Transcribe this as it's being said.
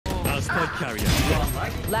spike carrier.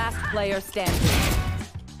 Last player standing.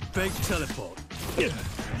 Fake teleport.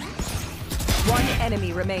 One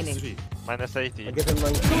enemy remaining. Minus 80. I get him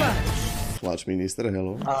like... Watch minister,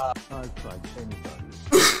 hello. I'll fight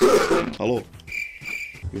anytime. Hello.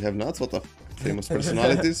 You have nuts? What the famous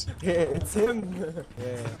personalities? Yeah, it's him.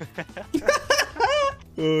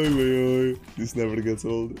 Oi, oi. This never gets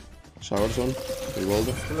old. Showers on.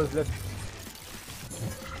 Revolver. Close left.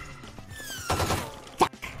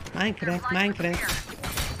 Minecraft.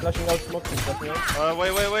 Flashing out smoke. Flashing out.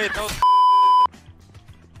 Wait, no.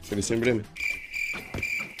 Have you seen Brim?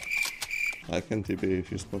 I can TP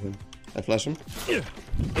if you spot him. I flash him.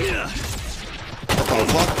 Oh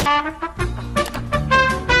fuck!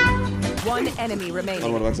 One enemy remaining.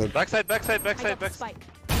 One more backside. Backside.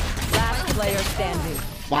 Last player standing.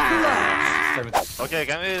 Okay,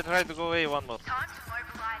 can we try to go away one more?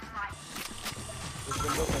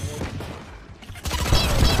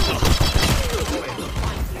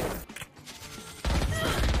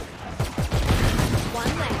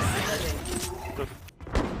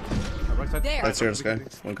 That's yours, guy.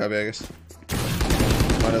 One KB, I guess.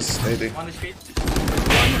 Minus 80. One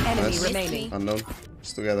enemy Nice. remaining. Unknown.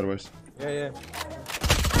 It's together, boys. Yeah.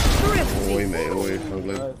 Oi, mate, oi.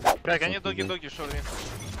 Ugly. Okay, can you doggy short in?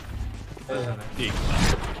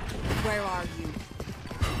 Where are you?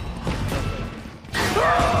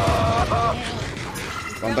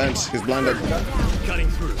 One bench, he's blinded. Cutting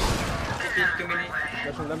through.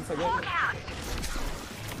 Flashing lamps again.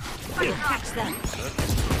 Catch them.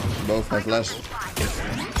 Both have flash.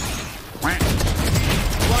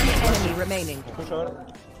 One enemy remaining. Push short.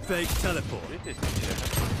 Fake teleport.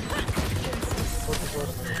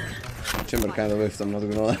 Chamber kind of whiffed, I'm not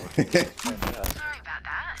gonna lie.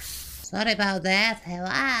 Sorry about that.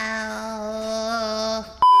 Hello.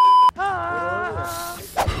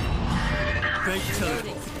 Fake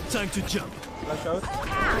teleport. Time to jump. Flash out.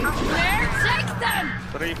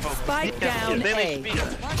 Spike down A.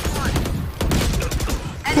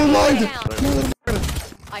 Full blind!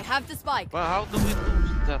 I have the spike. Well, how do we do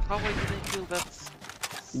that? How I didn't kill that?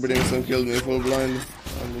 Brimstone killed me full blind.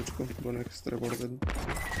 I'm just going to go next reported.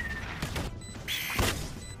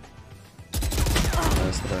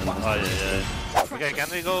 Nice try. Oh yeah. Okay, can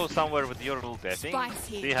we go somewhere with your ult? I think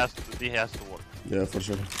he has to work. Yeah, for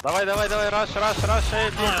sure. Давай, rush.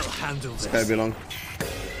 I'll handle this. Sky belong.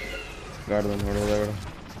 Garden or whatever.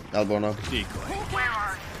 Elbow now. Decoy.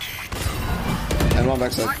 And one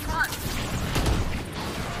backside.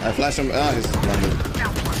 I flash him. Ah, he's blinded.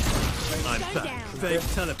 I'm back. Fake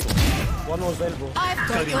teleport. One was elbow. I've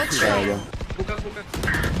got your There we trail. go.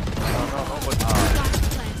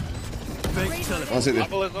 Fake teleport. One city.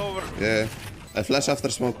 Double is over. Yeah. I flash after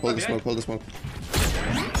smoke. Hold the smoke. Hold the smoke.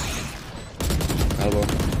 Elbow.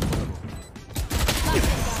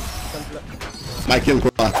 My kill.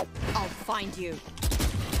 I'll find you.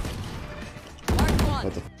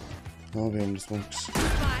 What the? Oh, behind the smokes.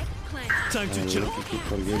 Time to jump. Keep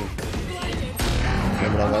forgetting.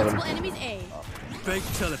 Camera bottom. Fake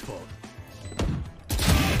teleport.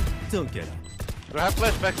 Don't get up. We have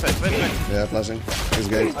flash backside. Yeah, flashing. He's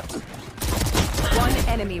gay. One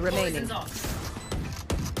enemy remaining.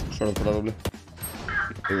 Short probably.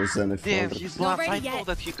 It was Zenith. Damn, he's left. I know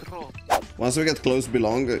that he crawled. Once we get close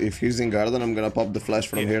belong, if he's in garden, I'm gonna pop the flash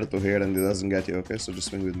from here to here and it doesn't get you, okay? So just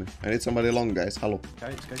swing with me. I need somebody long, guys. Hello.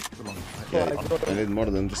 Guys, go long. Yeah, I need more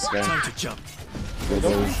than this guy. Time to jump. Go,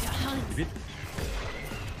 go.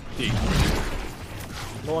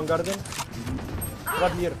 No one garden.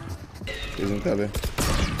 Right here. He's in KB.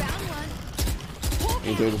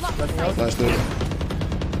 Into flash two.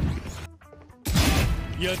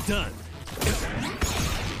 You're done.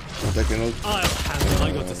 I'm taking ult. I'll handle.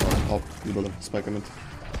 I got this one. Oh, you better spike him in.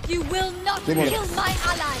 You will not Come on. kill my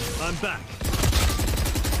ally. I'm back.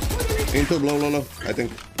 Into low. I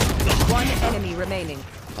think. One enemy remaining.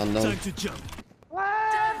 Unknown. Time to jump.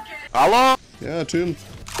 Hello? Yeah, chill.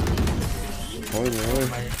 Oh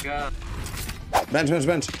my god. Bench.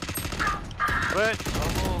 Wait.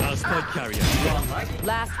 I'll spike carrier.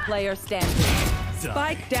 Last player standing.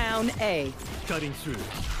 Spike down A. Cutting through.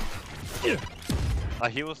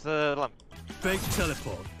 He was the lamp. Fake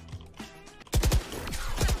teleport.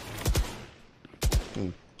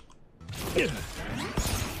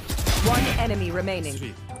 One enemy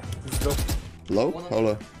remaining. Low?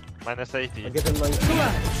 Hello. Minus 80. I get him like...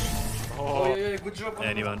 Oh, Good job.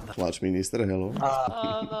 Anyone? Watch minister, hello.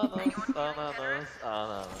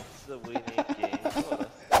 Ananas. The winning game.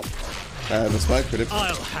 I have a spike, rip.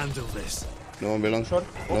 I'll handle this. No one belong. Short.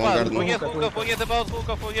 No one guard, no. Forget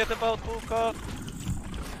about hookah.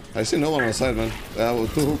 I see no one on side, man.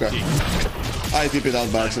 Two hookah. I TP'd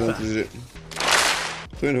out by accident.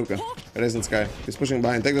 Two in hookah. Raising sky. He's pushing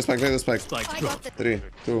behind. Take the spike, take the spike. Spike drop. 3,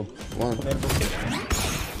 2, 1.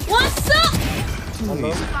 What's up? One low.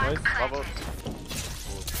 Nice. Bubble.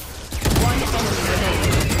 One enemy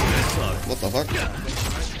remaining. What the fuck?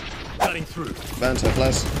 Cutting through. Vance, I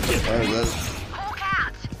flash. Oh,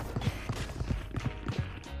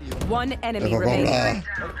 One enemy that's... remaining.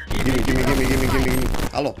 Gimme.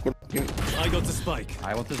 Hello, gimme. I got the spike.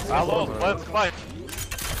 I want to. Hello, let's fight.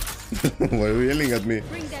 Why are you yelling at me?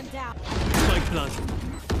 Bring them down. Spike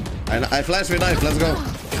planted. I flash with knife, let's go.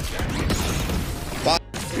 Fuck,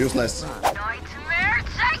 useless.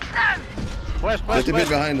 Flash. Little bit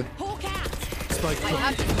behind. Spike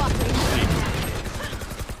drop.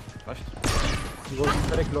 He was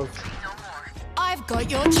very close. I've got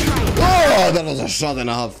your trail. Oh, that was a shot and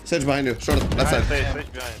a half. Sage behind you, short, left side. Behind.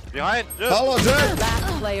 Behind. Just. Hello, Jet!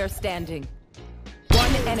 Last player standing.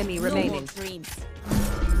 One enemy remaining.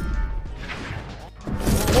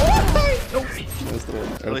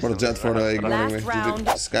 Airport Jet for ignoring me. Last round.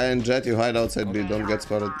 Sky and Jet, you hide outside B, don't get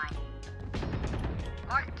spotted.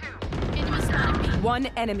 One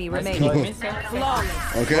enemy remaining.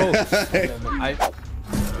 Flawless. Okay.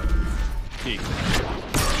 Peek.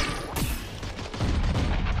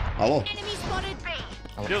 Hello.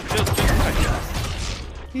 Chill.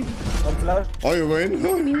 One flash. Oh, you win?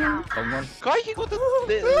 Someone. Guy, he got the...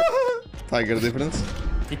 Tiger difference.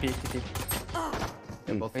 TP.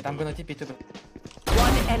 Wait, I'm gonna TP to the.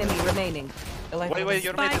 One enemy remaining. Wait,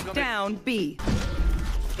 your mate is Spike gonna... down B.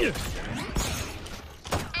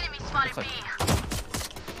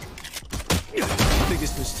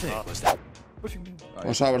 Biggest mistake was that. Pushing me.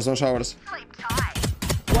 No showers.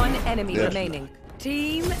 One enemy Yeah. remaining.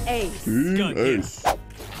 Team Ace. Gun here. Ace.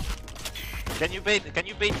 Can you bait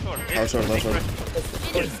short? How short? Wait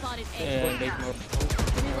more.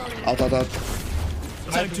 Out.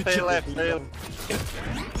 Time to Stay jump. left, stay left.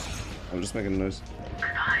 I'm just making noise.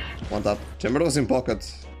 One tap. Chamber was in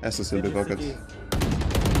pocket. Has to still be pocket.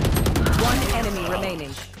 One enemy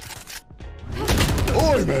remaining.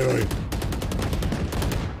 Oi, man.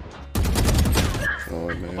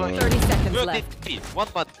 Oi, man. 30 seconds Look, left. TP. One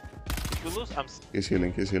but if we lose, I'm... He's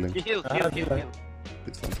healing. He healed.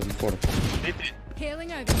 It's 124.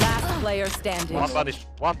 Healing over. Last player standing. One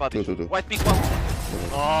body. Two. White pick one.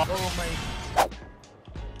 Oh my...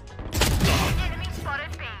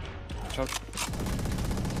 Short.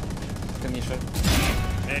 Can you short?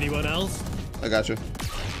 Anyone else? I got you.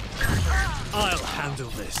 I'll handle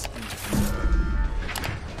this.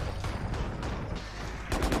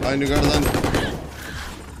 Behind you, Garden.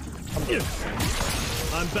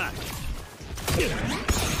 I'm back.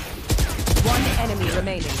 One enemy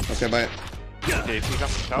remaining. Okay, bye. Okay, if he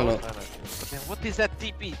comes to Hello. shower, but then what is that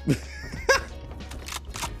TP?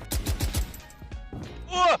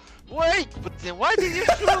 Oh, wait! But then why did you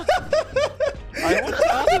shoot? I want the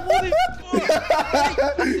other one.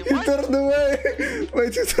 You turned away.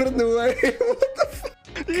 Wait, you turned away. What the fuck?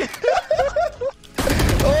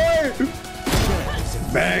 Oi!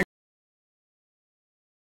 Bang!